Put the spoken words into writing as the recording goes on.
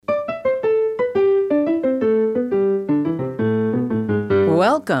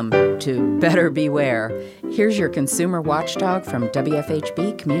Welcome to Better Beware. Here's your consumer watchdog from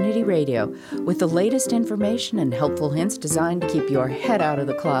WFHB Community Radio with the latest information and helpful hints designed to keep your head out of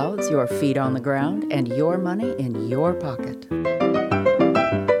the clouds, your feet on the ground, and your money in your pocket.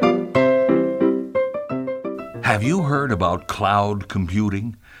 Have you heard about cloud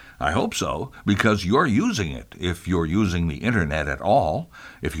computing? I hope so, because you're using it if you're using the internet at all,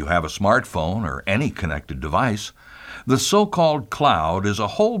 if you have a smartphone or any connected device. The so-called cloud is a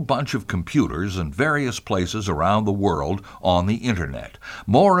whole bunch of computers in various places around the world on the internet.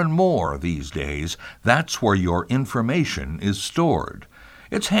 More and more these days, that's where your information is stored.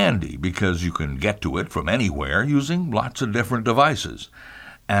 It's handy because you can get to it from anywhere using lots of different devices.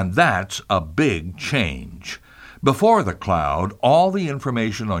 And that's a big change. Before the cloud, all the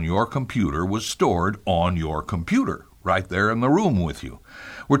information on your computer was stored on your computer, right there in the room with you.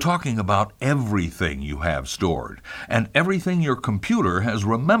 We're talking about everything you have stored, and everything your computer has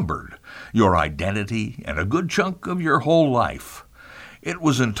remembered, your identity, and a good chunk of your whole life. It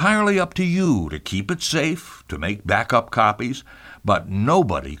was entirely up to you to keep it safe, to make backup copies, but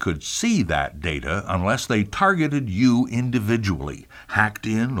nobody could see that data unless they targeted you individually, hacked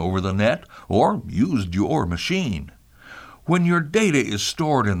in over the net, or used your machine. When your data is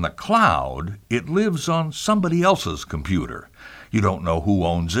stored in the cloud, it lives on somebody else's computer. You don't know who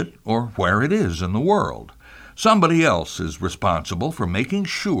owns it or where it is in the world. Somebody else is responsible for making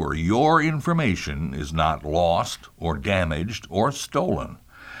sure your information is not lost or damaged or stolen.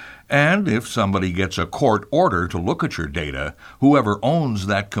 And if somebody gets a court order to look at your data, whoever owns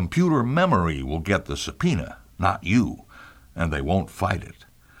that computer memory will get the subpoena, not you, and they won't fight it.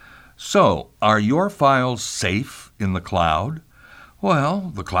 So, are your files safe in the cloud?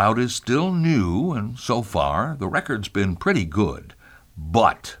 Well, the cloud is still new, and so far, the record's been pretty good.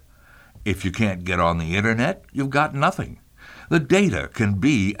 But if you can't get on the internet, you've got nothing. The data can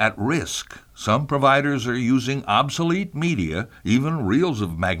be at risk. Some providers are using obsolete media, even reels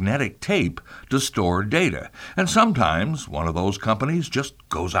of magnetic tape, to store data. And sometimes one of those companies just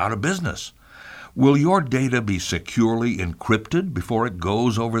goes out of business. Will your data be securely encrypted before it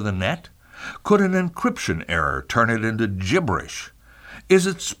goes over the net? Could an encryption error turn it into gibberish? Is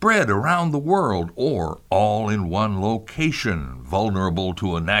it spread around the world or all in one location, vulnerable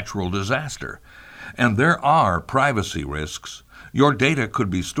to a natural disaster? And there are privacy risks. Your data could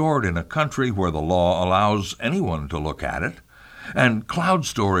be stored in a country where the law allows anyone to look at it. And cloud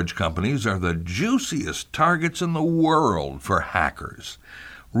storage companies are the juiciest targets in the world for hackers.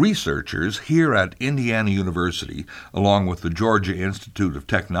 Researchers here at Indiana University, along with the Georgia Institute of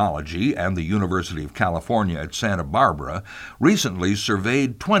Technology and the University of California at Santa Barbara, recently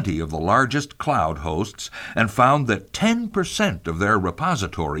surveyed 20 of the largest cloud hosts and found that 10% of their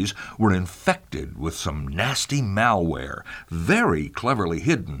repositories were infected with some nasty malware, very cleverly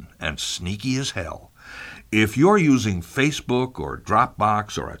hidden and sneaky as hell. If you're using Facebook or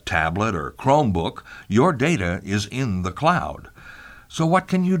Dropbox or a tablet or Chromebook, your data is in the cloud. So what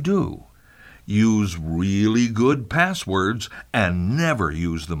can you do? Use really good passwords and never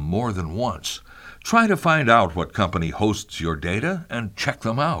use them more than once. Try to find out what company hosts your data and check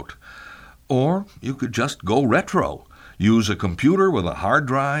them out. Or you could just go retro. Use a computer with a hard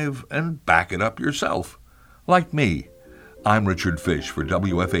drive and back it up yourself. Like me. I'm Richard Fish for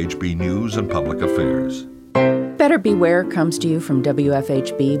WFHB News and Public Affairs. Better Beware comes to you from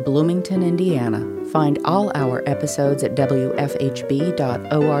WFHB Bloomington, Indiana. Find all our episodes at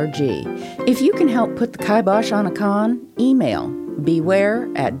WFHB.org. If you can help put the kibosh on a con, email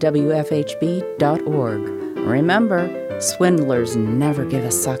beware@WFHB.org. Remember, swindlers never give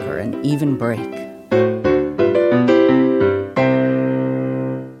a sucker an even break.